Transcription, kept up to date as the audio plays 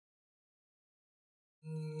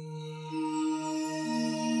Tonight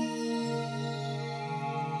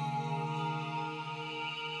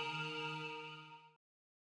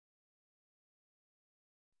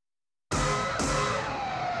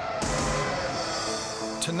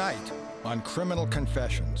on Criminal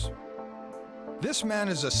Confessions. This man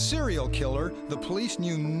is a serial killer the police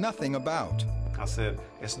knew nothing about. I said,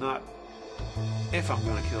 it's not if I'm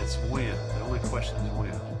going to kill, it's when. The only question is when.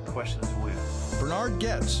 The question is when. Bernard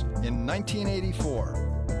Goetz in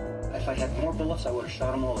 1984. If I had more bullets, I would have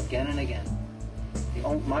shot them all again and again.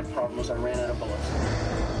 My problem was I ran out of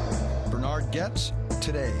bullets. Bernard Goetz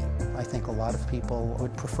today. I think a lot of people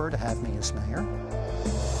would prefer to have me as mayor.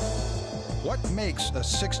 What makes a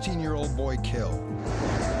 16-year-old boy kill?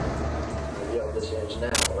 Yo, this ends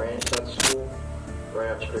now. Ran inside the school,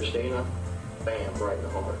 grabs Christina, bam, right in the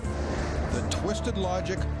heart. The twisted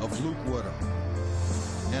logic of Luke Woodham.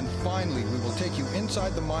 And finally, we will take you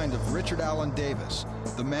inside the mind of Richard Allen Davis,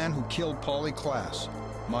 the man who killed Polly Klass,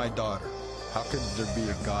 my daughter. How could there be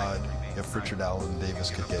a God if Richard Allen Davis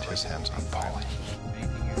could get his hands on Polly?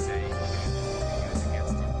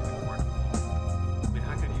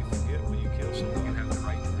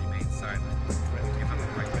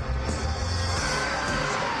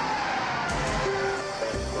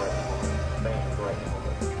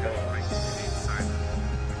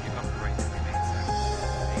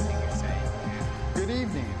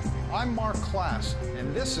 I'm Mark Klass,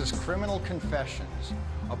 and this is Criminal Confessions,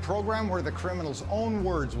 a program where the criminal's own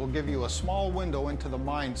words will give you a small window into the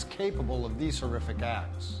minds capable of these horrific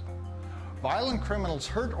acts. Violent criminals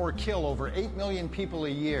hurt or kill over 8 million people a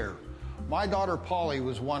year. My daughter Polly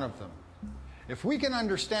was one of them. If we can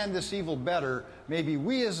understand this evil better, maybe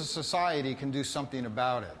we as a society can do something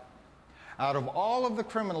about it. Out of all of the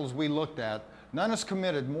criminals we looked at, none has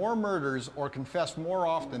committed more murders or confessed more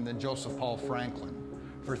often than Joseph Paul Franklin.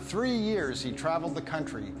 For 3 years, he traveled the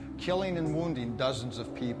country, killing and wounding dozens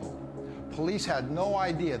of people. Police had no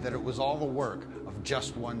idea that it was all the work of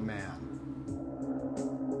just one man.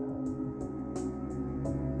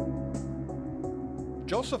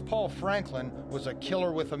 Joseph Paul Franklin was a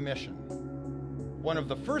killer with a mission. One of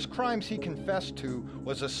the first crimes he confessed to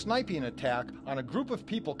was a sniping attack on a group of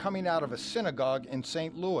people coming out of a synagogue in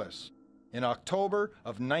St. Louis in October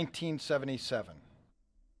of 1977.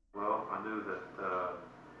 Well, I knew that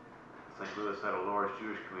St. Louis had a large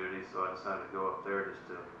Jewish community, so I decided to go up there just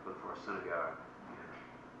to look for a synagogue and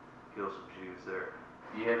kill some Jews there.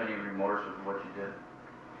 Do you have any remorse with what you did?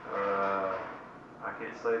 I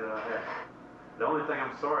can't say that I have. The only thing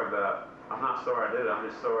I'm sorry about, I'm not sorry I did it, I'm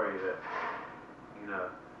just sorry that, you know,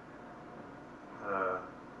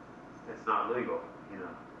 it's not legal, you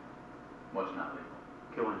know. What's not legal?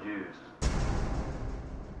 Killing Jews.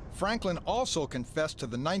 Franklin also confessed to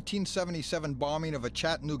the 1977 bombing of a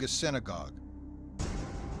Chattanooga synagogue,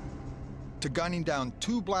 to gunning down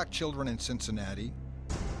 2 black children in Cincinnati,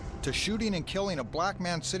 to shooting and killing a black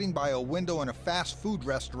man sitting by a window in a fast food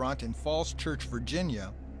restaurant in Falls Church,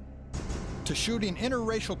 Virginia, to shooting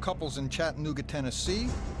interracial couples in Chattanooga, Tennessee,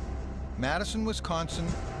 Madison, Wisconsin,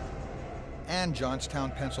 and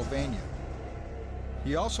Johnstown, Pennsylvania.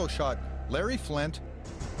 He also shot Larry Flint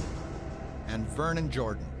and Vernon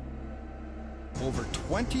Jordan. Over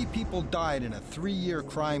 20 people died in a 3-year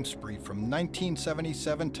crime spree from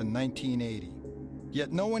 1977 to 1980.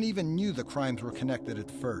 Yet no one even knew the crimes were connected at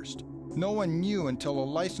first. No one knew until a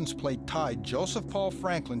license plate tied Joseph Paul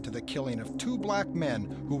Franklin to the killing of 2 black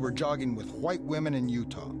men who were jogging with white women in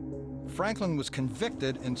Utah. Franklin was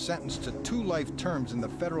convicted and sentenced to 2 life terms in the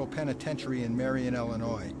federal penitentiary in Marion,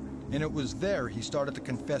 Illinois. And it was there he started to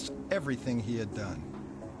confess everything he had done.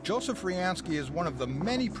 Joseph Riansky is one of the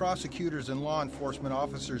many prosecutors and law enforcement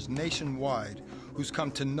officers nationwide who's come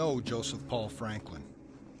to know Joseph Paul Franklin.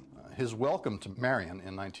 His welcome to Marion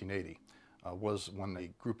in 1980 was when a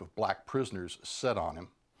group of black prisoners set on him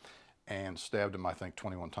and stabbed him, I think,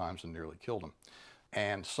 21 times and nearly killed him.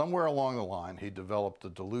 And somewhere along the line, he developed the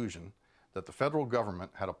delusion that the federal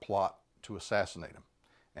government had a plot to assassinate him,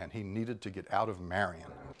 and he needed to get out of Marion.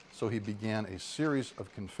 So he began a series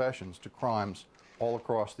of confessions to crimes all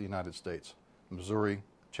across the United States: Missouri,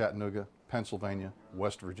 Chattanooga, Pennsylvania,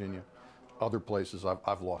 West Virginia, other places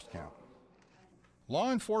I've lost count.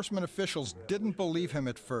 Law enforcement officials didn't believe him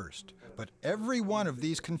at first, but every one of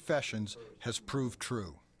these confessions has proved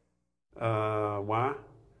true. Why?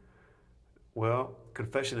 Well,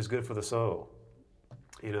 confession is good for the soul,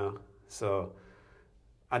 you know. So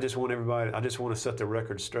I just want to set the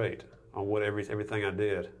record straight on everything I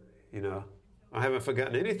did, you know. I haven't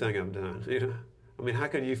forgotten anything I've done, you know. I mean, how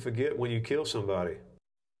can you forget when you kill somebody?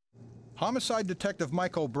 Homicide detective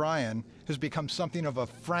Mike O'Brien has become something of a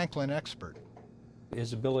Franklin expert.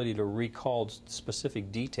 His ability to recall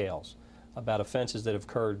specific details about offenses that have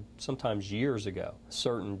occurred sometimes years ago,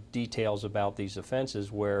 certain details about these offenses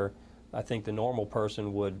where I think the normal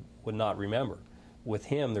person would not remember. With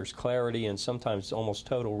him, there's clarity and sometimes almost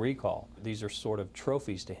total recall. These are sort of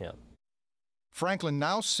trophies to him. Franklin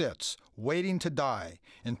now sits, waiting to die,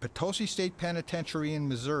 in Potosi State Penitentiary in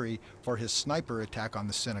Missouri for his sniper attack on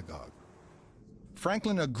the synagogue.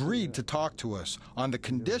 Franklin agreed to talk to us on the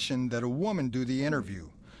condition that a woman do the interview,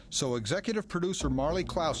 so executive producer Marley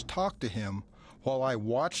Klass talked to him while I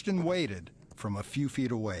watched and waited from a few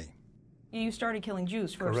feet away. You started killing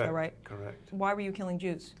Jews first, Correct. though, right? Correct. Why were you killing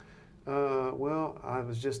Jews? Well, I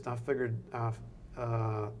figured I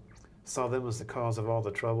saw them as the cause of all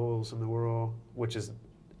the troubles in the world, which is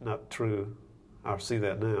not true. I see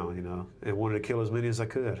that now, you know, and wanted to kill as many as I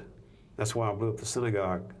could. That's why I blew up the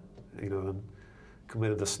synagogue, you know, and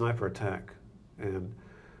committed the sniper attack, and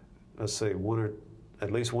let's say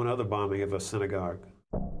at least one other bombing of a synagogue.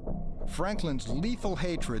 Franklin's lethal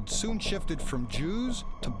hatred soon shifted from Jews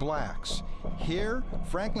to blacks. Here,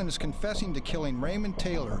 Franklin is confessing to killing Raymond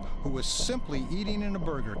Taylor, who was simply eating in a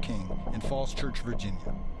Burger King in Falls Church,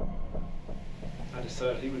 Virginia. I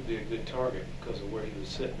decided he would be a good target because of where he was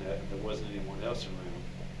sitting at, and there wasn't anyone else around.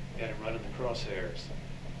 Had him right in the crosshairs,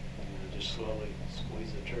 and just slowly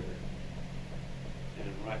squeeze the trigger.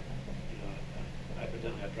 And right, you know,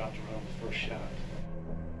 evidently I dropped him right on the first shot.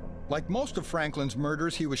 Like most of Franklin's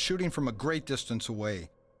murders, he was shooting from a great distance away.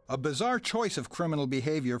 A bizarre choice of criminal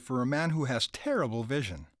behavior for a man who has terrible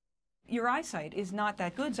vision. Your eyesight is not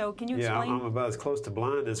that good, so can you explain? Yeah, I'm about as close to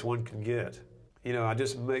blind as one can get. You know, I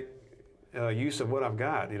just make use of what I've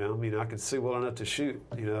got, you know. I mean, I can see well enough to shoot,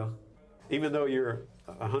 you know. Even though you're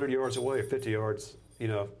 100 yards away or 50 yards, you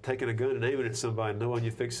know, taking a gun and aiming at somebody knowing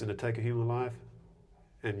you're fixing to take a human life,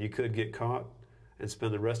 and you could get caught and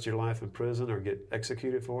spend the rest of your life in prison or get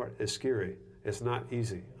executed for it, is scary. It's not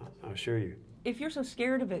easy, I assure you. If you're so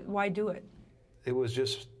scared of it, why do it? It was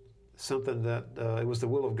just something that, it was the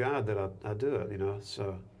will of God that I do it, you know,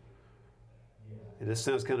 so. This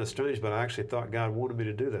sounds kind of strange, but I actually thought God wanted me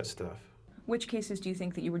to do that stuff. Which cases do you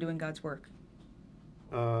think that you were doing God's work?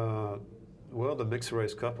 Well, the mixed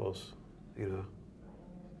race couples, you know,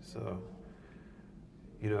 so,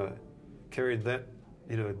 you know, carried that,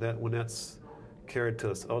 you know, that when that's carried to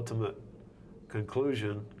its ultimate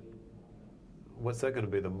conclusion, what's that going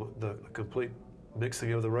to be? The complete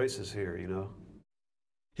mixing of the races here, you know?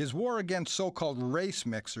 His war against so-called race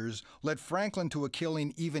mixers led Franklin to a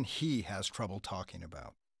killing even he has trouble talking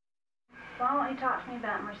about. Why won't you talk to me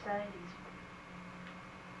about Mercedes?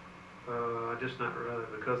 Just not rather,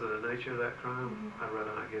 because of the nature of that crime, I'd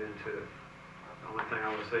rather not get into it. The only thing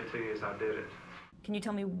I would say to you is I did it. Can you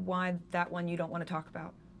tell me why that one you don't want to talk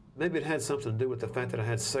about? Maybe it had something to do with the fact that I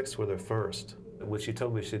had sex with her first. When she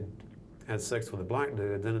told me she'd had sex with a black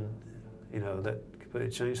dude, then, you know, that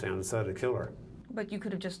completely changed things. I decided to kill her. But you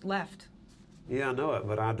could have just left. Yeah, I know it,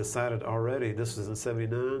 but I decided already, this was in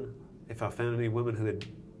 '79, if I found any women who had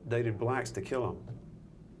dated blacks, to kill them.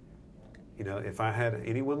 You know, if I had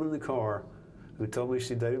any woman in the car who told me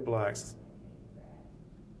she dated blacks,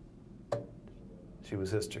 she was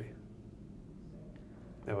history.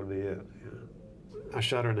 That would be it. Yeah. I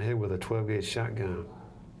shot her in the head with a 12-gauge shotgun.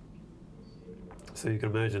 So you can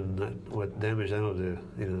imagine what damage that'll do,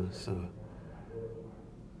 you know, so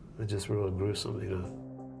it's just real gruesome, you know.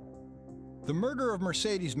 The murder of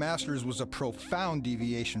Mercedes Masters was a profound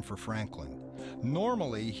deviation for Franklin.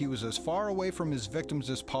 Normally, he was as far away from his victims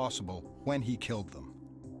as possible when he killed them.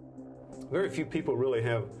 Very few people really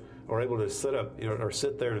are able to sit up, you know, or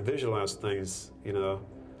sit there and visualize things, you know,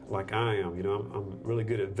 like I am. You know, I'm really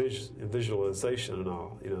good at visualization and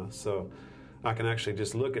all, you know, so I can actually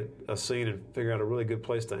just look at a scene and figure out a really good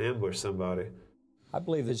place to ambush somebody. I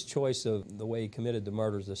believe his choice of the way he committed the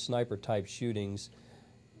murders, the sniper-type shootings,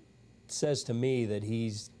 says to me that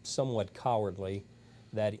he's somewhat cowardly,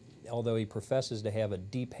 that although he professes to have a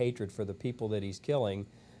deep hatred for the people that he's killing,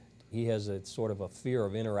 he has a sort of a fear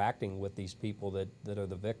of interacting with these people that are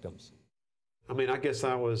the victims. I mean, I guess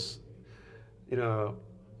I was, you know,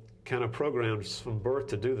 kind of programmed from birth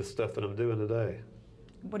to do the stuff that I'm doing today.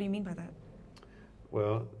 What do you mean by that?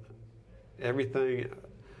 Well, everything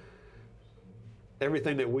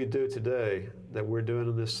that we do today, that we're doing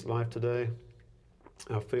in this life today,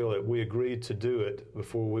 I feel that we agreed to do it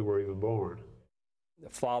before we were even born. The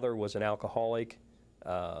father was an alcoholic,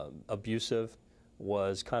 abusive,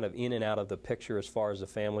 was kind of in and out of the picture as far as the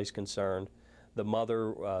family's concerned. The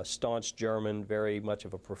mother, staunch German, very much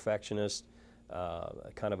of a perfectionist,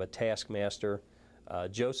 kind of a taskmaster.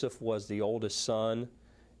 Joseph was the oldest son,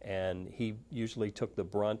 and he usually took the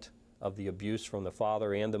brunt of the abuse from the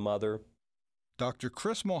father and the mother. Dr.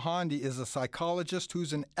 Chris Mohandi is a psychologist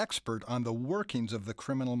who's an expert on the workings of the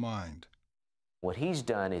criminal mind. What he's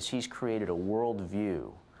done is he's created a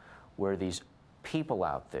worldview where these people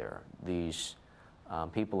out there, these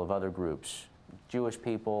people of other groups, Jewish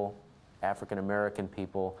people, African American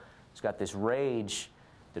people, he's got this rage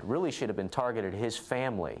that really should have been targeted at his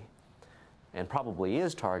family, and probably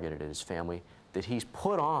is targeted at his family, that he's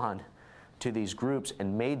put on to these groups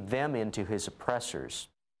and made them into his oppressors.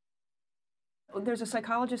 There's a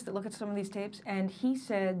psychologist that looked at some of these tapes, and he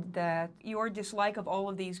said that your dislike of all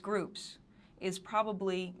of these groups is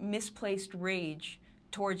probably misplaced rage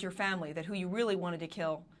towards your family, that who you really wanted to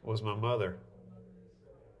kill was my mother.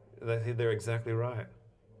 They're exactly right.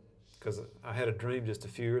 Because I had a dream just a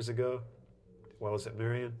few years ago while I was at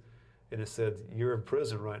Marion, and it said, you're in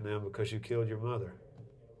prison right now because you killed your mother.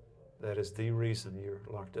 That is the reason you're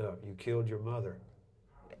locked up. You killed your mother.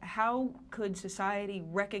 How could society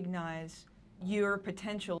recognize your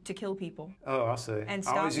potential to kill people? Oh, I see. And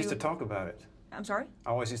I always used to talk about it. I'm sorry? I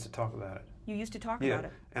always used to talk about it. You used to talk about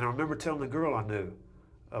it? And I remember telling the girl I knew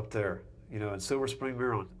up there, you know, in Silver Spring,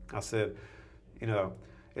 Maryland, I said, you know,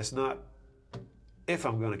 it's not if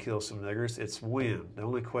I'm going to kill some niggers, it's when. The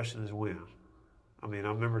only question is when. I mean, I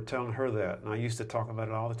remember telling her that, and I used to talk about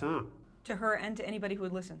it all the time. To her and to anybody who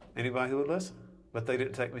would listen? Anybody who would listen. But they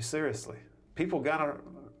didn't take me seriously. People got to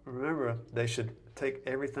remember they should take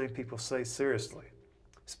everything people say seriously,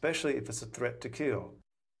 especially if it's a threat to kill.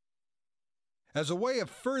 As a way of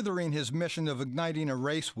furthering his mission of igniting a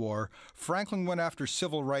race war, Franklin went after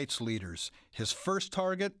civil rights leaders. His first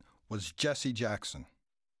target was Jesse Jackson.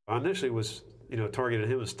 I initially was, you know, targeting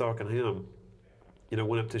him and stalking him. You know,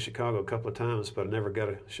 went up to Chicago a couple of times, but I never got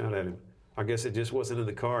a shot at him. I guess it just wasn't in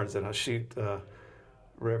the cards that I shoot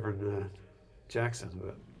Reverend Jackson.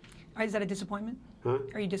 But. Is that a disappointment? Huh?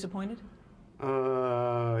 Are you disappointed?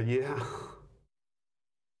 Yeah.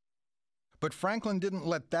 But Franklin didn't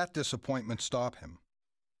let that disappointment stop him.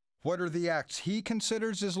 What are the acts he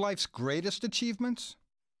considers his life's greatest achievements?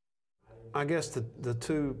 I guess the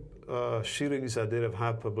two shootings I did of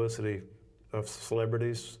high publicity of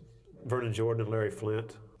celebrities, Vernon Jordan and Larry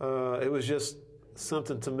Flint, it was just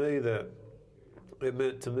something to me that it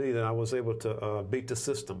meant to me that I was able to beat the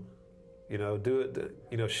system. You know, do it,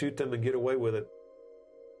 you know, shoot them and get away with it.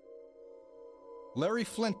 Larry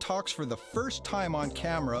Flint talks for the first time on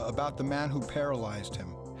camera about the man who paralyzed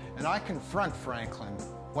him. And I confront Franklin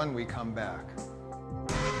when we come back.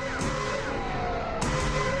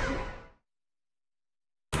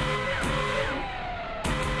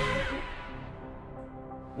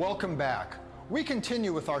 Welcome back. We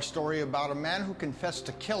continue with our story about a man who confessed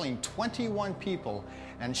to killing 21 people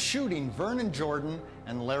and shooting Vernon Jordan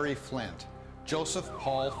and Larry Flint, Joseph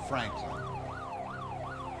Paul Franklin.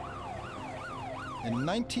 In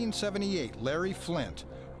 1978, Larry Flint,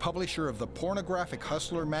 publisher of the pornographic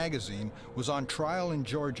Hustler magazine, was on trial in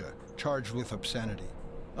Georgia, charged with obscenity.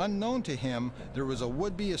 Unknown to him, there was a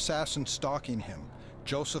would-be assassin stalking him,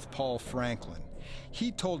 Joseph Paul Franklin.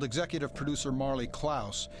 He told executive producer Marley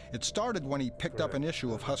Klass it started when he picked up an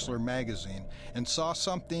issue of Hustler magazine and saw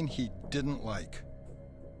something he didn't like.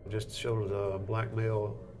 Just showed a black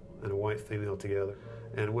male and a white female together.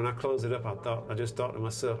 And when I closed it up, I just thought to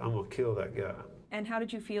myself, I'm going to kill that guy. And how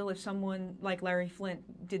did you feel if someone like Larry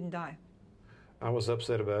Flint didn't die? I was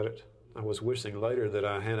upset about it. I was wishing later that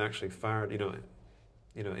I had actually fired, you know,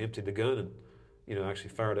 emptied the gun and, you know, actually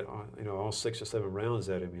fired it, you know, all 6 or 7 rounds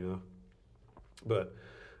at him, you know. But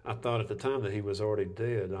I thought at the time that he was already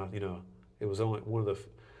dead. You know, it was only one of the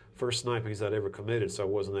first snipings I'd ever committed, so I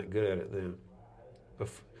wasn't that good at it then. But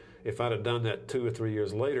if I'd have done that 2 or 3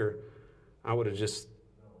 years later, I would have just,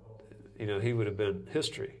 you know, he would have been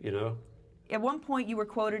history, you know. At one point, you were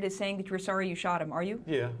quoted as saying that you were sorry you shot him, are you?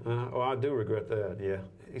 Yeah, oh, I do regret that, yeah.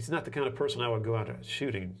 He's not the kind of person I would go out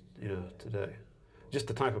shooting, you know, today. Just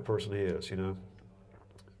the type of person he is, you know.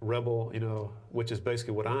 Rebel, you know, which is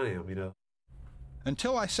basically what I am, you know.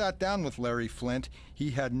 Until I sat down with Larry Flint,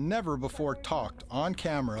 he had never before talked on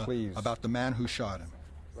camera about the man who shot him.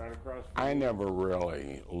 I never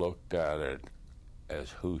really looked at it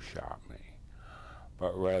as who shot me,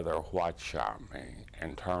 but rather what shot me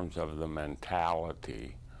in terms of the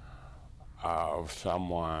mentality of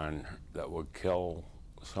someone that would kill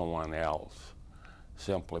someone else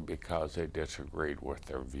simply because they disagreed with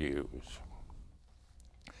their views.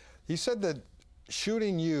 He said that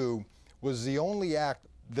shooting you was the only act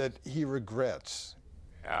that he regrets.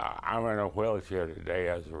 I'm in a wheelchair today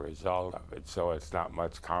as a result of it, so it's not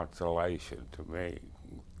much consolation to me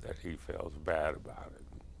that he feels bad about it.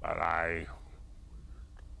 But I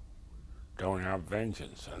don't have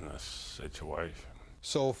vengeance in this situation.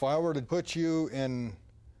 So if I were to put you in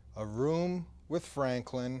a room with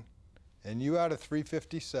Franklin and you had a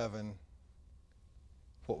 .357,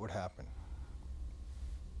 what would happen?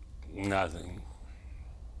 Nothing.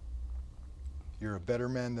 You're a better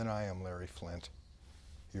man than I am, Larry Flint.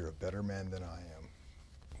 You're a better man than I am.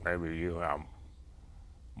 Maybe you have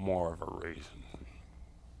more of a reason.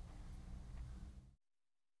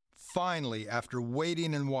 Finally, after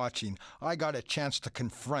waiting and watching, I got a chance to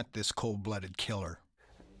confront this cold-blooded killer.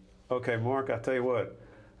 Okay, Mark, I tell you what,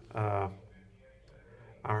 I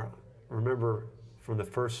remember from the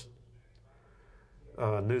first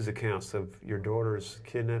news accounts of your daughter's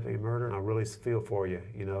kidnapping and murder, I really feel for you,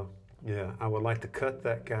 you know. Yeah, I would like to cut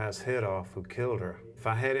that guy's head off who killed her. If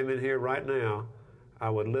I had him in here right now, I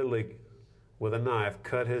would literally, with a knife,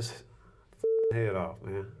 cut his head off,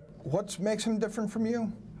 man. What makes him different from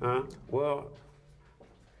you? Huh? Well,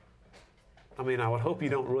 I mean, I would hope you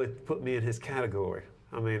don't really put me in his category.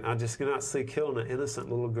 I mean, I just cannot see killing an innocent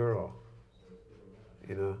little girl,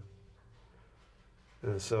 you know?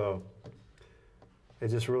 And so, it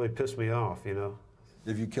just really pissed me off, you know?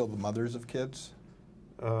 Have you killed the mothers of kids?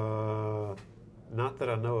 Not that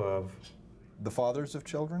I know of. The fathers of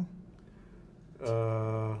children?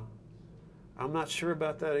 I'm not sure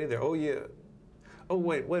about that either. Oh, yeah. Oh,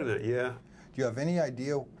 wait a minute, yeah. Do you have any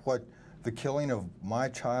idea what the killing of my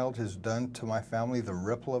child has done to my family, the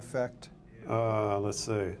ripple effect? Let's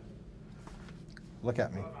see. Look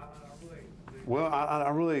at me. Well, I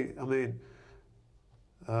really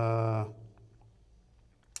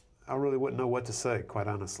wouldn't know what to say, quite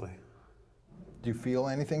honestly. Do you feel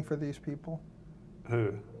anything for these people?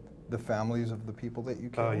 Who? The families of the people that you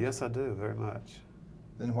killed? Yes, I do, very much.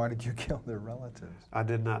 Then why did you kill their relatives? I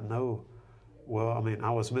did not know. Well, I mean,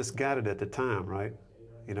 I was misguided at the time, right?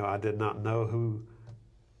 You know, I did not know who,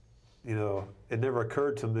 you know, it never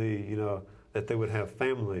occurred to me, you know, that they would have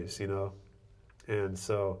families, you know. And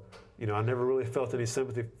so, you know, I never really felt any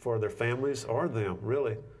sympathy for their families or them,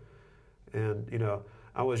 really. And, you know,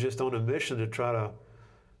 I was just on a mission to try to,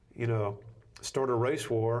 you know, start a race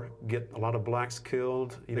war, get a lot of blacks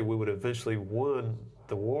killed. You know, we would eventually win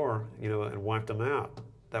the war, you know, and wipe them out.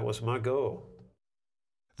 That was my goal.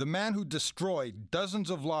 The man who destroyed dozens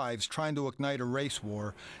of lives trying to ignite a race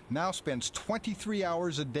war now spends 23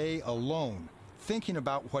 hours a day alone, thinking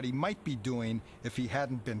about what he might be doing if he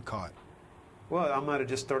hadn't been caught. Well, I might have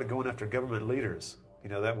just started going after government leaders. You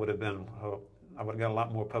know, that would have been, I would have got a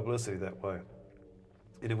lot more publicity that way.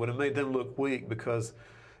 And it would have made them look weak because,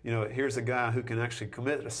 you know, here's a guy who can actually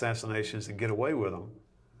commit assassinations and get away with them.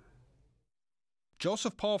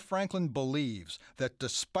 Joseph Paul Franklin believes that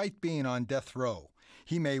despite being on death row,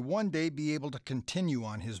 he may one day be able to continue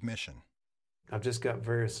on his mission. I've just got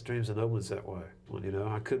various dreams and omens that way. Well, you know,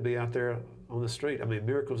 I could be out there on the street. I mean,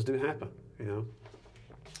 miracles do happen, you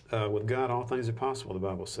know. With God, all things are possible, the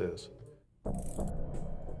Bible says. You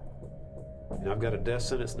know, I've got a death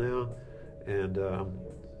sentence now, and,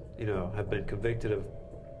 you know, I've been convicted of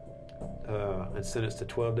and sentenced to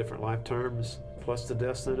 12 different life terms, plus the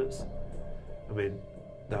death sentence. I mean,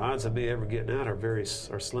 the odds of me ever getting out are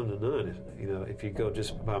slim to none, you know, if you go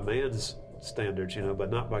just by man's standards, you know, but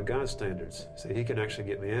not by God's standards. See, he can actually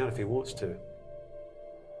get me out if he wants to.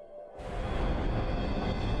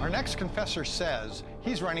 Our next confessor says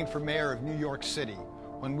he's running for mayor of New York City.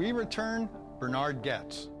 When we return, Bernard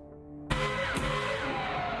Goetz.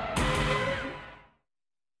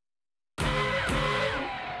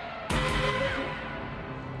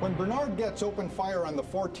 When Bernard Goetz opened fire on the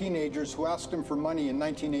 4 teenagers who asked him for money in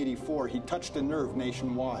 1984, he touched a nerve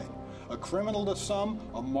nationwide. A criminal to some,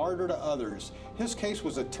 a martyr to others. His case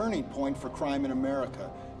was a turning point for crime in America.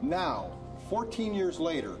 Now, 14 years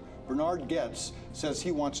later, Bernard Goetz says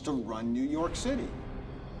he wants to run New York City.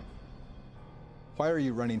 Why are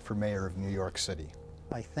you running for mayor of New York City?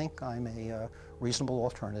 I think I'm a reasonable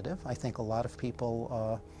alternative. I think a lot of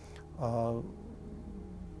people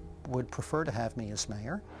would prefer to have me as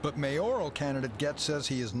mayor. But mayoral candidate Goetz says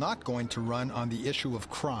he is not going to run on the issue of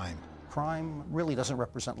crime. Crime really doesn't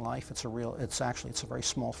represent life. It's a very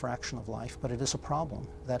small fraction of life, but it is a problem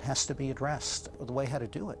that has to be addressed. The way how to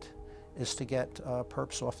do it is to get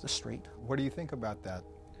perps off the street. What do you think about that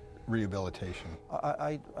rehabilitation?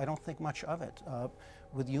 I don't think much of it.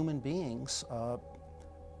 With human beings,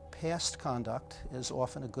 past conduct is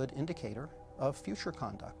often a good indicator of future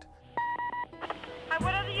conduct.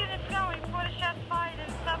 What are the units going? 4 shots fired in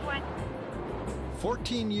the subway.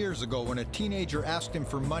 14 years ago, when a teenager asked him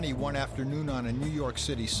for money one afternoon on a New York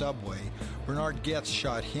City subway, Bernard Goetz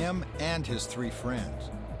shot him and his 3 friends.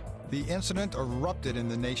 The incident erupted in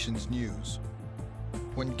the nation's news.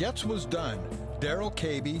 When Getz was done, Darrell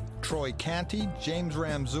Cabey, Troy Canty, James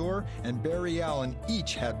Ramseur, and Barry Allen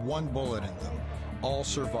each had one bullet in them. All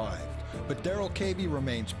survived, but Darrell Cabey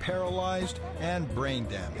remains paralyzed and brain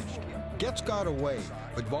damaged. Getz got away,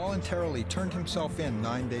 but voluntarily turned himself in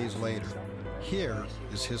 9 days later. Here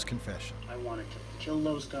is his confession. I wanted to kill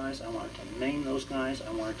those guys, I wanted to maim those guys,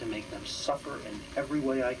 I wanted to make them suffer in every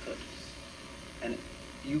way I could. And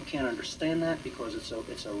you can't understand that because it's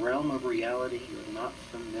a realm of reality you're not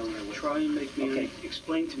familiar with. Try and make me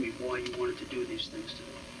explain to me why you wanted to do these things to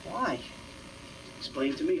me. Why?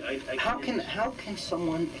 Explain to me. How can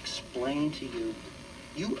someone explain to you?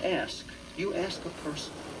 You ask a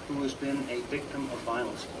person who has been a victim of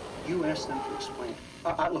violence. You ask them to explain.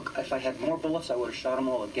 Look, if I had more bullets, I would have shot them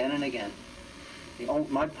all again and again.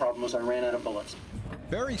 My problem was I ran out of bullets.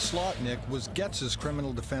 Barry Slotnick was Getz's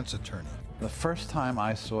criminal defense attorney. The first time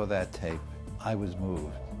I saw that tape, I was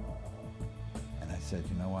moved. And I said,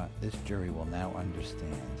 you know what? This jury will now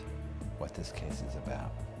understand what this case is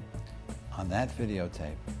about. On that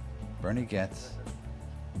videotape, Bernie Getz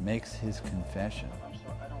makes his confession,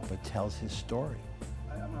 but tells his story.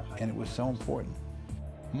 And it was so important.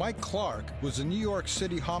 Mike Clark was a New York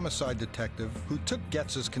City homicide detective who took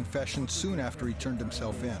Getz's confession soon after he turned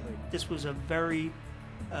himself in. This was a very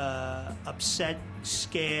upset,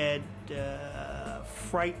 scared,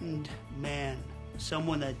 frightened man.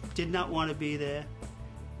 Someone that did not want to be there.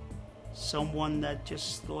 Someone that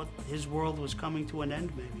just thought his world was coming to an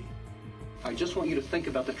end, maybe. I just want you to think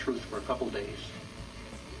about the truth for a couple days.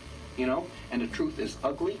 You know? And the truth is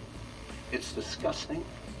ugly. It's disgusting.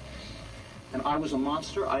 And I was a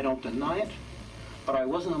monster, I don't deny it, but I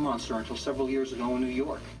wasn't a monster until several years ago in New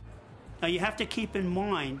York. Now you have to keep in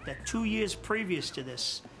mind that 2 years previous to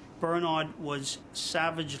this, Bernard was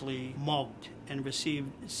savagely mugged and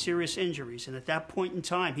received serious injuries. And at that point in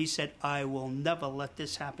time, he said, I will never let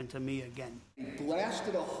this happen to me again. He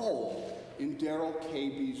blasted a hole in Darrell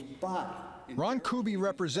Cabey's body. Ron Kuby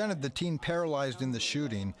represented the teen paralyzed in the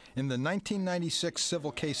shooting in the 1996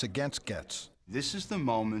 civil case against Getz. This is the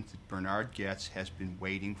moment that Bernard Getz has been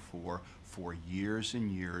waiting for years and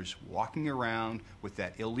years, walking around with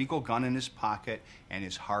that illegal gun in his pocket and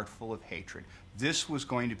his heart full of hatred. This was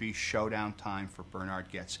going to be showdown time for Bernard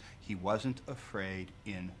Getz. He wasn't afraid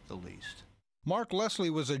in the least. Mark Leslie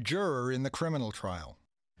was a juror in the criminal trial.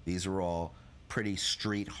 These were all pretty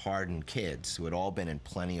street-hardened kids who had all been in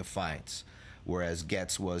plenty of fights, whereas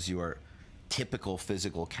Getz was your typical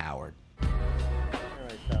physical coward.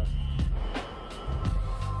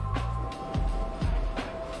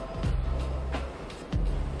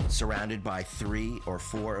 Surrounded by 3 or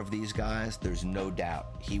 4 of these guys, there's no doubt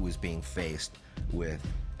he was being faced with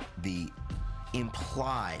the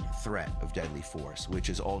implied threat of deadly force, which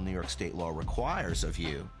is all New York state law requires of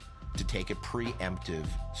you to take a preemptive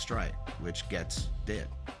strike, which Getz did.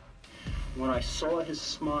 When I saw his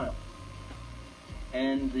smile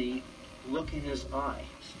and the look in his eyes,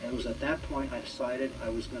 it was at that point I decided I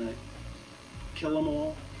was going to kill them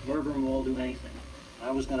all, murder them all, do anything. I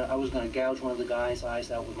was gonna gouge one of the guy's eyes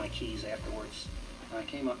out with my keys afterwards. And I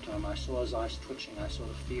came up to him. I saw his eyes twitching. I saw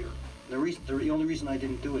the fear. The only reason I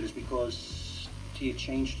didn't do it is because he had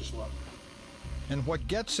changed his look. And what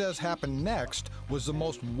Getz says happened next was the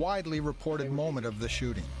most widely reported moment of the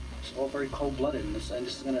shooting. It's all very cold-blooded, and this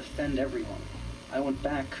is going to offend everyone. I went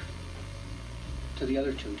back to the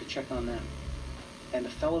other 2 to check on them. And the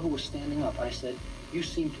fellow who was standing up, I said, "You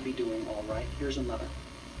seem to be doing all right. Here's another."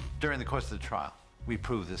 During the course of the trial, we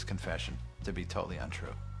proved this confession to be totally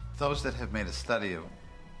untrue. Those that have made a study of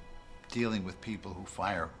dealing with people who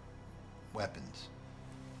fire weapons,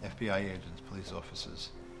 FBI agents, police officers,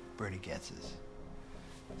 Bernie Getz's,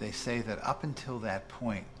 they say that up until that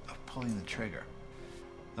point of pulling the trigger,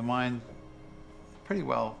 the mind pretty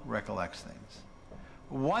well recollects things.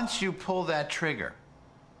 Once you pull that trigger,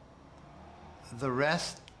 the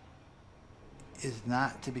rest is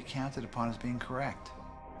not to be counted upon as being correct.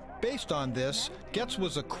 Based on this, Getz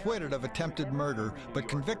was acquitted of attempted murder, but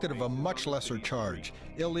convicted of a much lesser charge,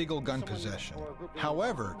 illegal gun possession.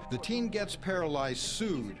 However, the teen Getz paralyzed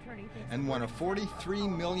sued and won a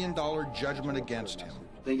 $43 million judgment against him.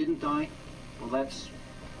 They didn't die? Well, that's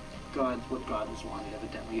what God has wanted,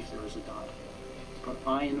 evidently, if there is a God. But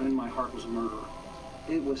I, in my heart, was a murderer.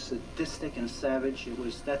 It was sadistic and savage. It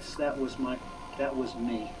was, that was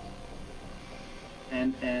me.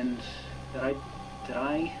 And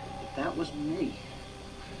that was me.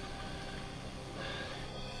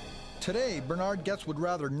 Today, Bernard Getz would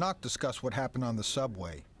rather not discuss what happened on the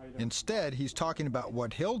subway. Instead, he's talking about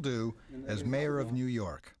what he'll do as mayor of New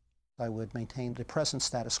York. I would maintain the present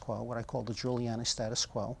status quo, what I call the Giuliani status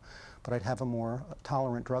quo, but I'd have a more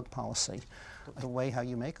tolerant drug policy. The way how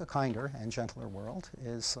you make a kinder and gentler world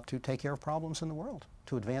is to take care of problems in the world,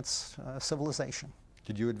 to advance civilization.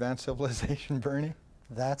 Did you advance civilization, Bernie?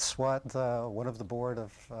 That's what one of the board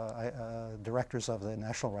of directors of the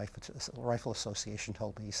National Rifle Association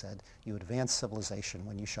told me. He said, you advanced civilization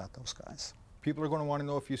when you shot those guys. People are going to want to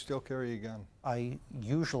know if you still carry a gun. I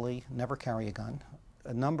usually never carry a gun.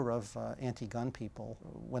 A number of anti-gun people,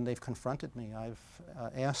 when they've confronted me, I've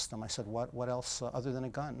asked them, I said, what else other than a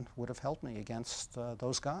gun would have helped me against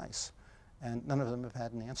those guys? And none of them have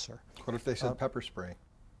had an answer. What if they said pepper spray?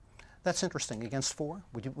 That's interesting. Against 4?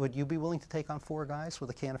 Would you be willing to take on 4 guys with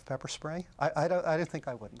a can of pepper spray? I don't think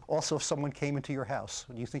I wouldn't. Also, if someone came into your house,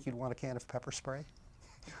 do you think you'd want a can of pepper spray?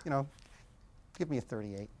 You know, give me a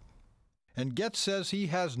 .38. And Getz says he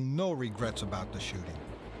has no regrets about the shooting.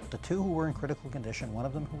 The 2 who were in critical condition, one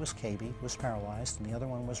of them who was KB, who was paralyzed, and the other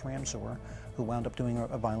one was Ramzour, who wound up doing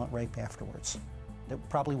a violent rape afterwards. It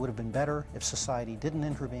probably would have been better if society didn't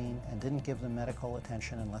intervene and didn't give them medical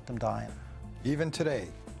attention and let them die. Even today?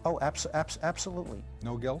 Oh, absolutely.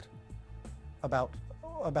 No guilt? About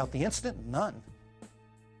the incident? None.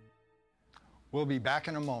 We'll be back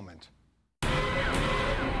in a moment.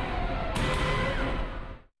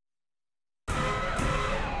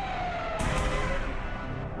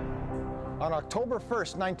 On October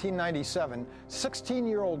 1st, 1997,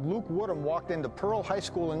 16-year-old Luke Woodham walked into Pearl High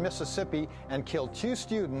School in Mississippi and killed 2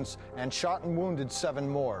 students and shot and wounded 7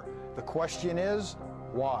 more. The question is,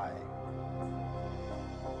 why?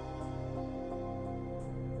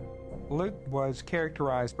 Luke was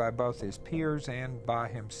characterized by both his peers and by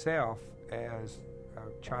himself as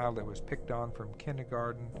a child that was picked on from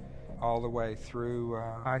kindergarten all the way through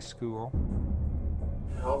high school.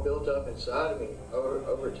 All built up inside of me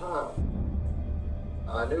over time.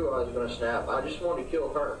 I knew I was going to snap. I just wanted to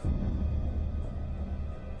kill her.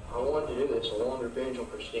 I wanted to do this. I wanted revenge on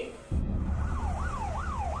Christina.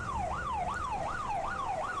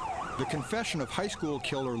 The confession of high school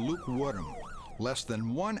killer Luke Woodham, less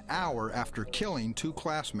than 1 hour after killing 2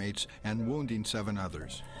 classmates and wounding 7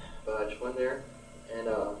 others. But I just went there and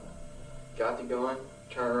got the gun,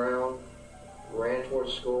 turned around, ran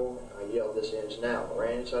towards school. I yelled, "This ends now." I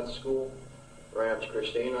ran inside the school, ran up to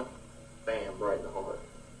Christina, bam, right in the heart.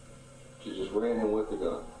 You just ran in with the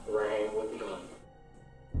gun? Ran with the gun.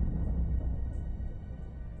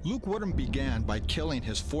 Luke Woodham began by killing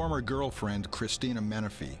his former girlfriend, Christina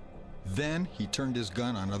Menifee. Then he turned his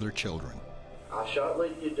gun on other children. I shot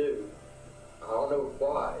like you do. I don't know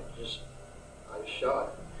why, I just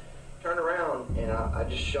shot. Turned around and I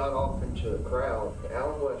just shot off into the crowd.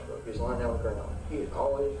 Alan Westbrook, he's lying down the ground. He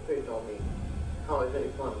always picked on me, always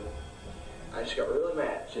made fun of me. I just got really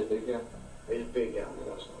mad. Is he a big guy? He's a big guy.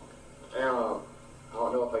 And I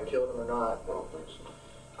don't know if I killed him or not. I don't think so.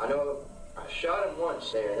 I know I shot him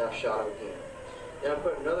once there, and I shot him again. Then I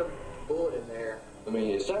put another bullet in there. I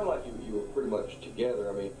mean, it sounded like you were pretty much together.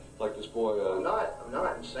 I mean, like this boy... I'm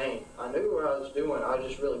not insane. I knew what I was doing. I was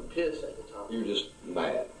just really pissed at the time. You were just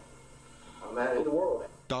mad. I'm mad at the world.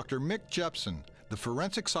 Dr. Mick Jepson, the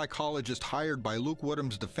forensic psychologist hired by Luke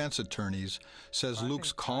Woodham's defense attorneys, says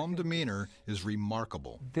Luke's calm demeanor is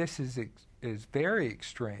remarkable. This is very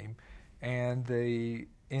extreme, and the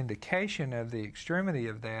indication of the extremity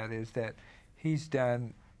of that is that he's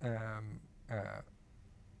done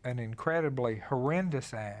an incredibly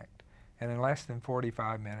horrendous act, and in less than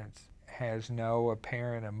 45 minutes has no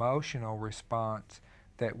apparent emotional response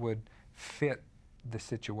that would fit the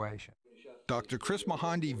situation. Dr. Chris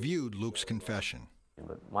Mahandi viewed Luke's confession.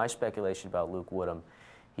 But my speculation about Luke Woodham,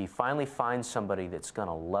 he finally finds somebody that's going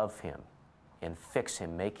to love him and fix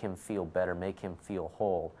him, make him feel better, make him feel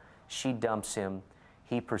whole. She dumps him.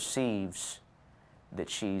 He perceives that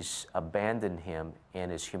she's abandoned him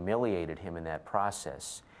and has humiliated him in that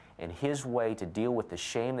process. And his way to deal with the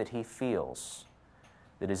shame that he feels,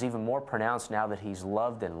 that is even more pronounced now that he's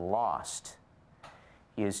loved and lost,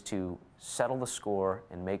 is to settle the score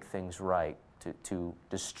and make things right, to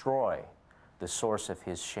destroy the source of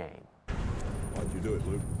his shame. Why'd you do it,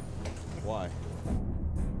 Luke? Why?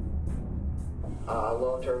 I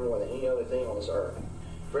loved her more than any other thing on this earth.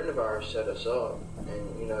 A friend of ours set us up,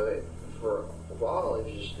 and you know, for a while it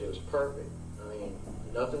was perfect. I mean,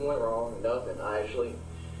 nothing went wrong, nothing. I actually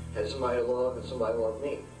had somebody to love and somebody loved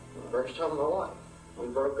me. First time in my life. We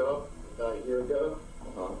broke up about a year ago.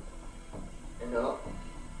 And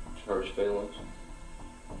hurt his feelings.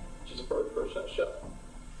 She's the first person I shot.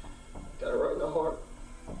 Got her right in the heart.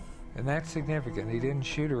 And that's significant. He didn't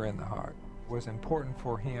shoot her in the heart. It was important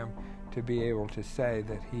for him to be able to say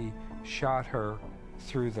that he shot her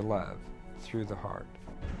through the love, through the heart.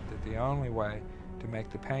 That the only way to make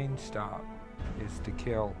the pain stop is to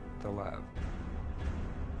kill the love.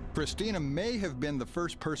 Christina may have been the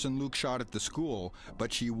first person Luke shot at the school,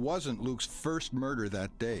 but she wasn't Luke's first murder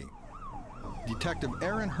that day. Detective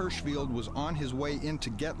Aaron Hirschfield was on his way in to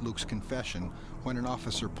get Luke's confession when an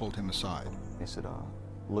officer pulled him aside. He said,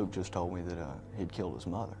 Luke just told me that he'd killed his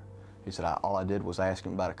mother. He said, all I did was ask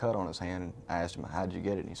him about a cut on his hand, and I asked him, how'd you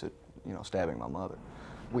get it? And he said, you know, stabbing my mother.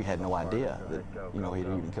 We had no idea that, you know, he'd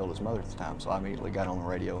even killed his mother at the time, so I immediately got on the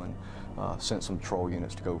radio and sent some patrol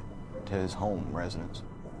units to go to his home residence.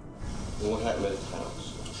 What happened at his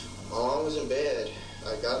house? While I was in bed,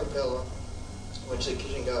 I got a pillow, went to the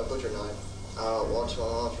kitchen, got a butcher knife. I walked to my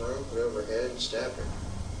mom's room, put it over her head, and stabbed her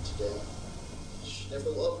to death. She never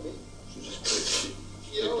loved me. She just picked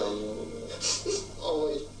She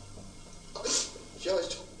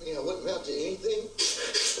always told me I wouldn't amount to anything.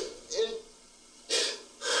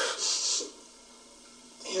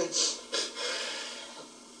 And it's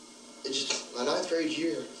just my 9th grade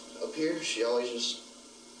year up here, she always just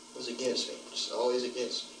was against me, just always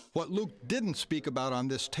against me. What Luke didn't speak about on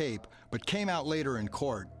this tape, but came out later in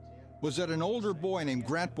court, was that an older boy named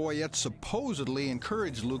Grant Boyette supposedly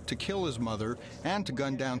encouraged Luke to kill his mother and to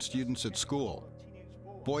gun down students at school.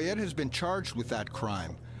 Boyette has been charged with that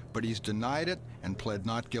crime, but he's denied it and pled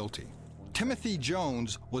not guilty. Timothy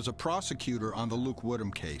Jones was a prosecutor on the Luke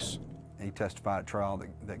Woodham case. He testified at trial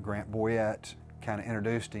that Grant Boyette kind of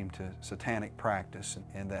introduced him to satanic practice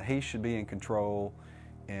and that he should be in control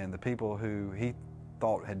and the people who he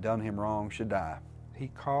thought had done him wrong should die. He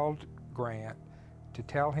called Grant to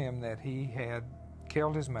tell him that he had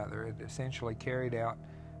killed his mother, had essentially carried out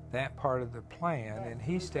that part of the plan, and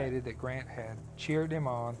he stated that Grant had cheered him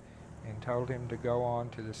on and told him to go on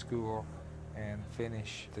to the school and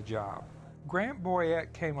finish the job. Grant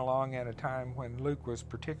Boyette came along at a time when Luke was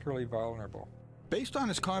particularly vulnerable. Based on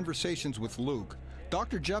his conversations with Luke,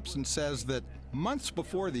 Dr. Jepson says that months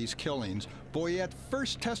before these killings, Boyette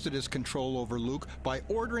first tested his control over Luke by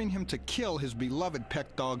ordering him to kill his beloved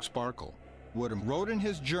pet dog Sparkle. Woodham wrote in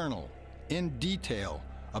his journal, in detail,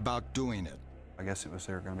 about doing it. I guess it was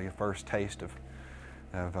going to be a first taste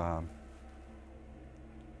of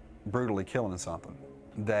brutally killing something.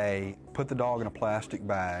 They put the dog in a plastic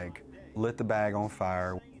bag, lit the bag on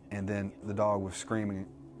fire, and then the dog was screaming.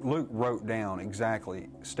 Luke wrote down exactly,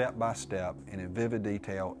 step by step, and in vivid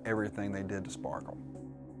detail, everything they did to Sparkle.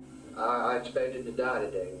 I expected to die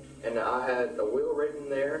today, and I had a will written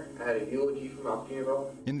there. I had a eulogy for my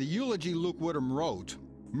funeral. In the eulogy Luke Woodham wrote,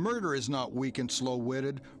 "Murder is not weak and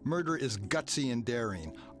slow-witted. Murder is gutsy and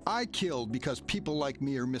daring. I killed because people like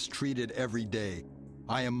me are mistreated every day.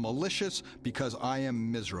 I am malicious because I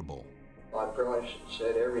am miserable." I pretty much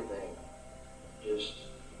said everything. Just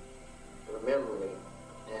remember me.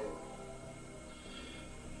 And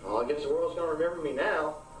well, I guess the world's going to remember me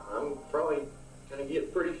now. I'm probably going to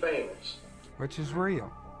get pretty famous. Which is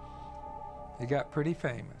real. He got pretty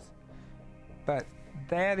famous. But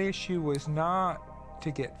that issue was not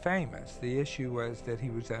to get famous. The issue was that he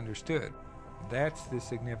was understood. That's the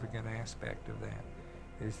significant aspect of that,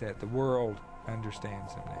 is that the world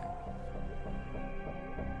understands him now.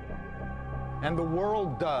 And the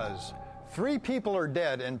world does. 3 people are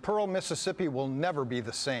dead, and Pearl, Mississippi will never be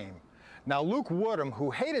the same. Now, Luke Woodham,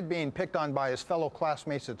 who hated being picked on by his fellow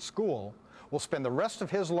classmates at school, will spend the rest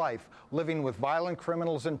of his life living with violent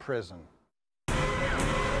criminals in prison.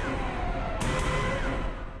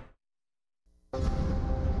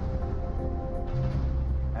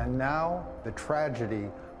 And now, the tragedy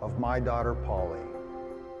of my daughter, Polly.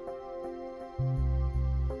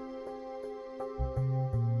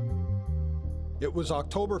 It was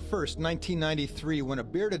October 1st, 1993, when a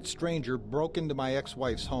bearded stranger broke into my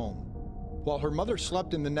ex-wife's home. While her mother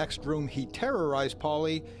slept in the next room, he terrorized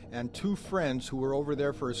Polly and 2 friends who were over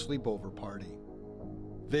there for a sleepover party.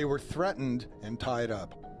 They were threatened and tied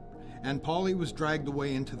up, and Polly was dragged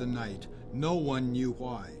away into the night. No one knew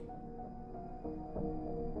why.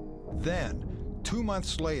 Then, 2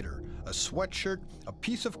 months later, a sweatshirt, a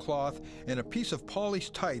piece of cloth, and a piece of Polly's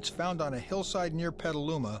tights found on a hillside near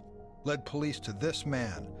Petaluma led police to this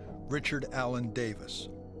man, Richard Allen Davis.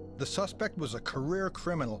 The suspect was a career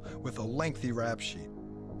criminal with a lengthy rap sheet.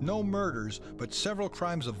 No murders, but several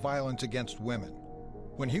crimes of violence against women.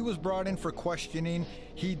 When he was brought in for questioning,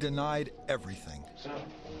 he denied everything. So,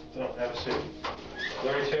 have a seat.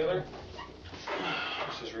 Larry Taylor.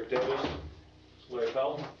 This is Rick Davis. Larry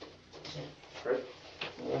Felton. Rick?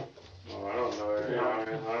 Well, I don't know.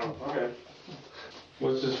 I don't. Okay.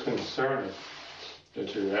 What's this concern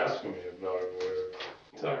that you're asking me about?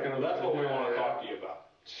 That's what we want to talk to you about,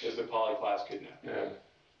 is the Polly Klass kidnapping.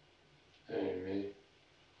 Yeah. Ain't me.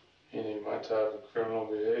 any of my type of criminal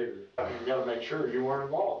behavior. You got to make sure you weren't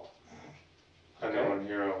involved. I know in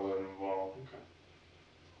here I wasn't involved. Okay.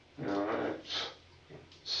 You know, it's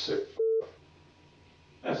sick.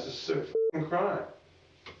 That's a sick crime.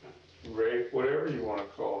 Rape, whatever you want to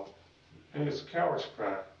call it. And it's a coward's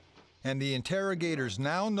crime. And the interrogators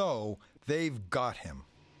now know they've got him.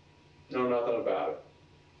 Know nothing about it.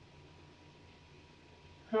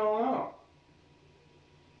 Hell no.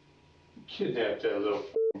 You kidnapped that little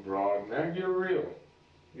broad, man. Get real.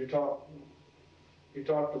 You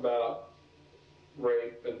talked about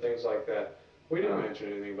rape and things like that. We didn't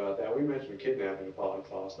mention anything about that. We mentioned kidnapping of Polly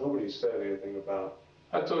Klass. Nobody said anything about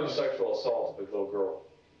sexual assault of a little girl.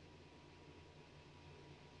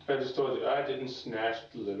 I just told you, I didn't snatch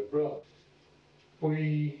the little brother.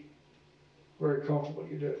 We very comfortable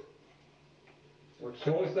you did.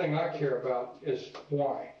 The only thing I care about is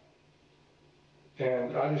why.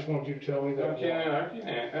 And I just want you to tell me that. I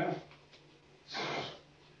can't.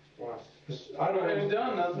 Why? I haven't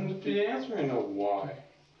done nothing to be answering no why.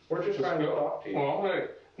 We're just trying to talk to you. Well, hey,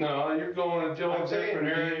 no, you're going a different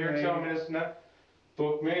area. You're telling me this and that.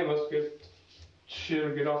 Book me and let's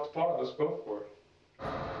get off the pot. Let's go for it.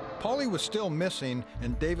 Polly was still missing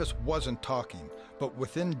and Davis wasn't talking, but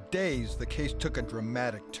within days the case took a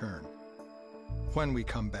dramatic turn. When we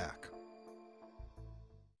come back.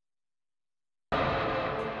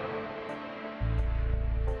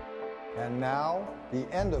 And now, the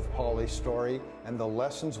end of Polly's story and the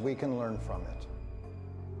lessons we can learn from it.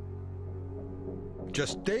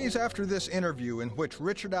 Just days after this interview, in which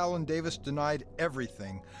Richard Allen Davis denied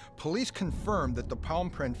everything, police confirmed that the palm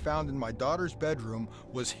print found in my daughter's bedroom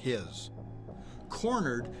was his.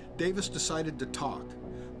 Cornered, Davis decided to talk,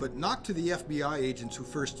 but not to the FBI agents who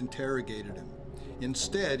first interrogated him.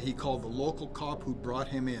 Instead, he called the local cop who brought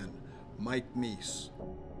him in, Mike Meese.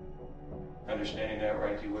 Understanding that,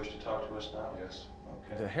 right, do you wish to talk to us now? Yes.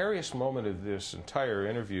 Okay. The hairiest moment of this entire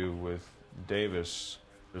interview with Davis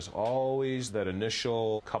was always that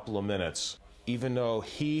initial couple of minutes. Even though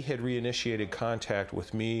he had reinitiated contact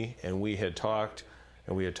with me and we had talked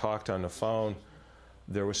on the phone,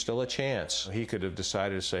 there was still a chance he could have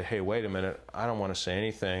decided to say, hey, wait a minute, I don't want to say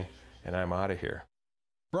anything, and I'm out of here.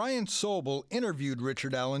 Brian Sobel interviewed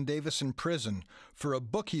Richard Allen Davis in prison for a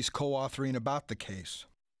book he's co-authoring about the case.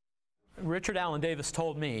 Richard Allen Davis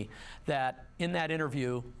told me that in that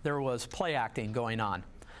interview there was play acting going on,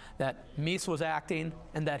 that Meese was acting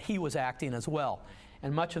and that he was acting as well.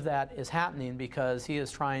 And much of that is happening because he is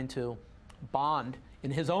trying to bond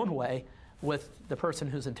in his own way with the person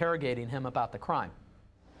who's interrogating him about the crime.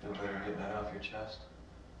 Feel better getting that off your chest?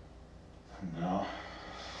 No.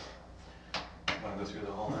 Want to go through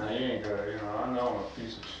the whole No, thing? you ain't got to, I know I'm a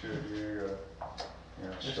piece of shit. You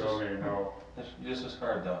ain't got to show me no. This is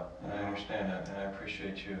hard, though, and I understand that, and I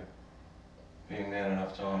appreciate you being man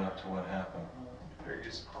enough to own up to what happened. Better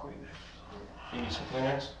get some Kleenex. You need some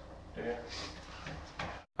Kleenex? Do you?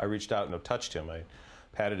 I reached out and touched him. I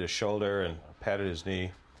patted his shoulder and patted his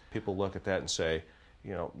knee. People look at that and say,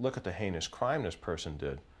 you know, look at the heinous crime this person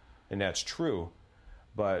did. And that's true,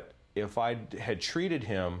 but if I had treated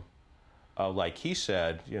him like he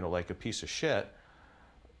said, you know, like a piece of shit,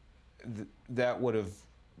 that would have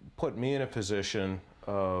put me in a position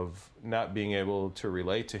of not being able to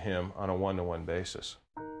relate to him on a one-to-one basis.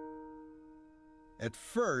 At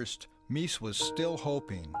first, Meese was still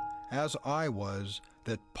hoping, as I was,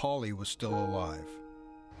 that Polly was still alive.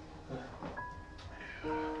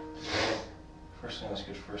 First thing, let's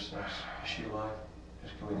get first things. Is she alive?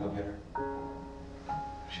 Can we go get her?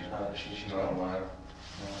 She's not. She's not alive.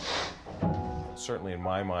 No. Certainly in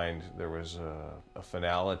my mind, there was a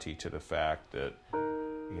finality to the fact that,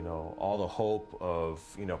 you know, all the hope of,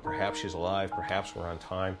 you know, perhaps she's alive, perhaps we're on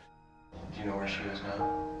time. Do you know where she is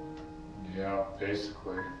now? Yeah,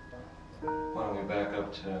 basically. Why don't we back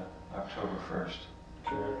up to October 1st?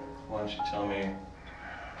 Okay. Why don't you tell me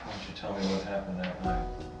what happened that night?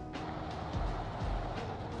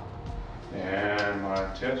 And my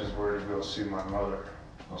intentions were to go see my mother.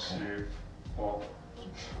 Okay.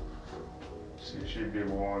 See if she'd be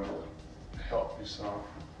willing to help me some.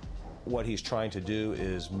 What he's trying to do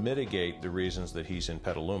is mitigate the reasons that he's in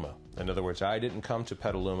Petaluma. In other words, I didn't come to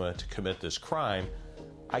Petaluma to commit this crime.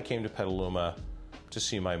 I came to Petaluma to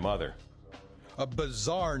see my mother. A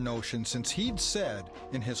bizarre notion, since he'd said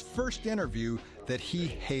in his first interview that he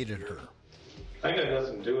hated her. I got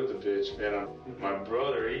nothing to do with the bitch, man. My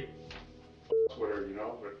brother, he with her, you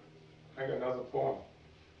know, but I got nothing for him.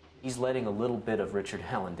 He's letting a little bit of Richard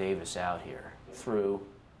Allen Davis out here through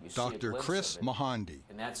Dr. Chris Mahandi.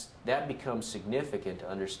 And that becomes significant to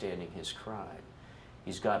understanding his crime.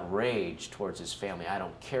 He's got rage towards his family. I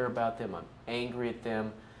don't care about them. I'm angry at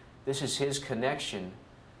them. This is his connection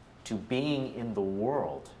to being in the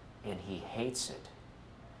world, and he hates it.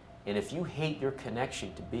 And if you hate your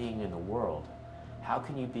connection to being in the world, how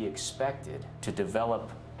can you be expected to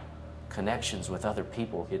develop connections with other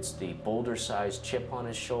people? It's the boulder-sized chip on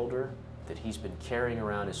his shoulder that he's been carrying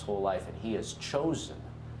around his whole life, and he has chosen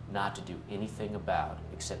not to do anything about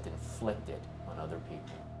except inflict it on other people.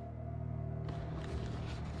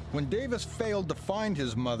 When Davis failed to find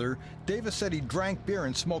his mother, Davis said he drank beer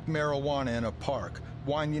and smoked marijuana in a park,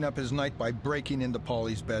 winding up his night by breaking into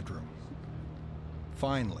Polly's bedroom.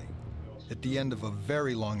 Finally, at the end of a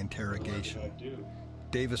very long interrogation,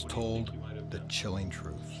 Davis told the chilling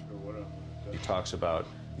truth. He talks about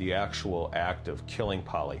the actual act of killing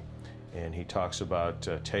Polly, and he talks about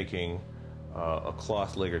taking a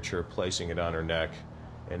cloth ligature, placing it on her neck,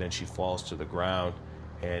 and then she falls to the ground.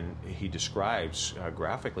 And he describes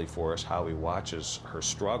graphically for us how he watches her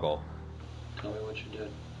struggle. Tell me what you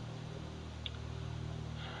did.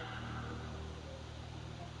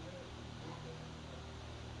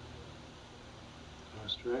 I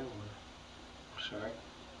strangled her. Sorry?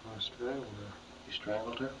 I strangled her. You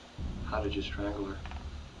strangled her? How did you strangle her?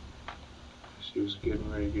 She was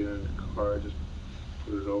getting ready to get in the car. I just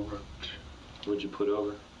put it over. What'd you put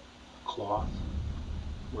over? Cloth.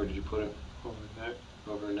 Where did you put it? Over the neck.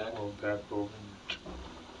 Over her neck? Over back over.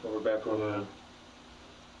 Over back over. Yeah. Yeah.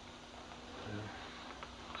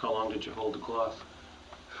 How long did you hold the cloth?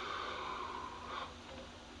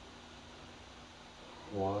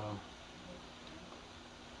 Wow.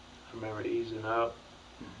 I remember easing up,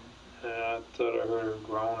 and I thought I heard her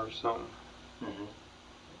groan or something.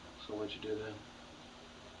 So what'd you do then?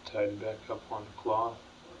 Tied it back up on the cloth.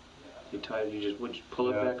 Would you pull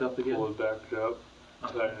it back up again? Pull it back up,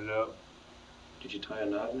 tighten it up. Did you tie a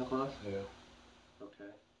knot in the cloth? Yeah. Okay.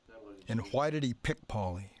 And why did he pick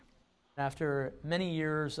Polly? After many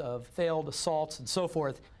years of failed assaults and so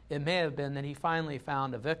forth, it may have been that he finally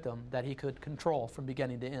found a victim that he could control from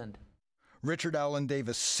beginning to end. Richard Allen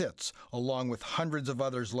Davis sits, along with hundreds of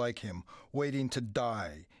others like him, waiting to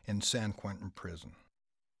die in San Quentin prison.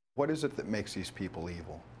 What is it that makes these people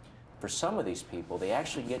evil? For some of these people, they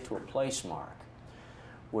actually get to a place, Mark,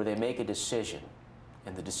 where they make a decision,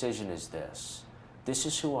 and the decision is this. This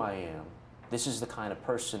is who I am. This is the kind of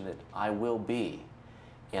person that I will be,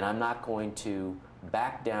 and I'm not going to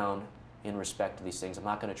back down in respect to these things. I'm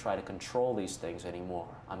not going to try to control these things anymore.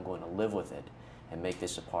 I'm going to live with it and make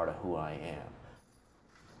this a part of who I am.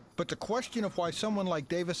 But the question of why someone like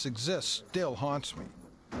Davis exists still haunts me.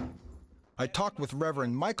 I talked with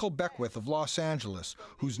Reverend Michael Beckwith of Los Angeles,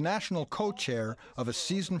 who's national co-chair of A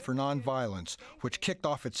Season for Nonviolence, which kicked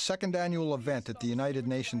off its second annual event at the United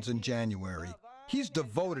Nations in January. He's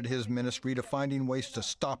devoted his ministry to finding ways to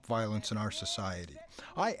stop violence in our society.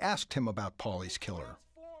 I asked him about Polly's killer.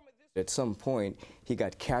 At some point, he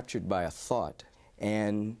got captured by a thought,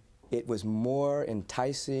 and it was more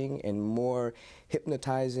enticing and more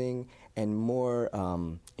hypnotizing and more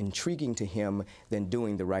intriguing to him than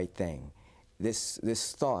doing the right thing.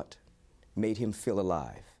 This thought made him feel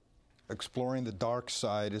alive. Exploring the dark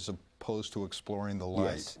side as opposed to exploring the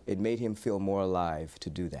light. Yes, it made him feel more alive to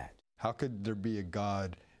do that. How could there be a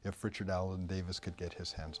God if Richard Allen Davis could get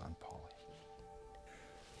his hands on Polly?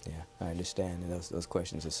 Yeah, I understand. And those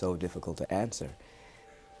questions are so difficult to answer.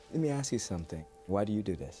 Let me ask you something. Why do you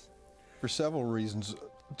do this? For several reasons.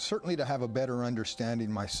 Certainly to have a better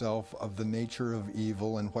understanding myself of the nature of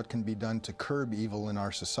evil and what can be done to curb evil in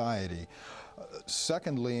our society.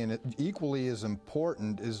 Secondly, and equally as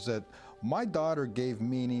important, is that my daughter gave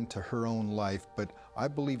meaning to her own life, but I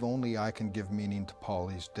believe only I can give meaning to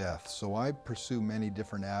Polly's death. So I pursue many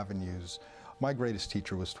different avenues. My greatest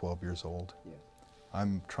teacher was 12 years old. Yeah.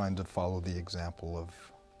 I'm trying to follow the example of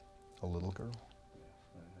a little girl.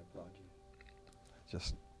 Yeah, I applaud you.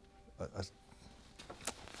 Just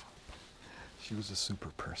she was a super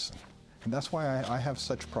person. And that's why I have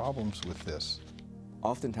such problems with this.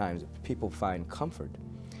 Oftentimes, people find comfort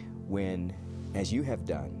when, as you have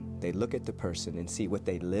done, they look at the person and see what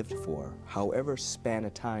they lived for, however span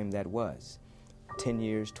of time that was, 10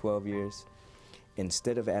 years, 12 years.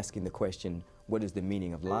 Instead of asking the question, what is the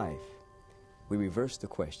meaning of life? We reverse the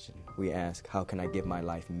question. We ask, how can I give my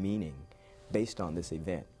life meaning based on this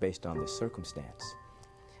event, based on this circumstance?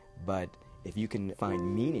 But if you can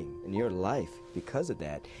find meaning in your life because of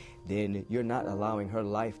that, then you're not allowing her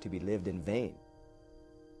life to be lived in vain.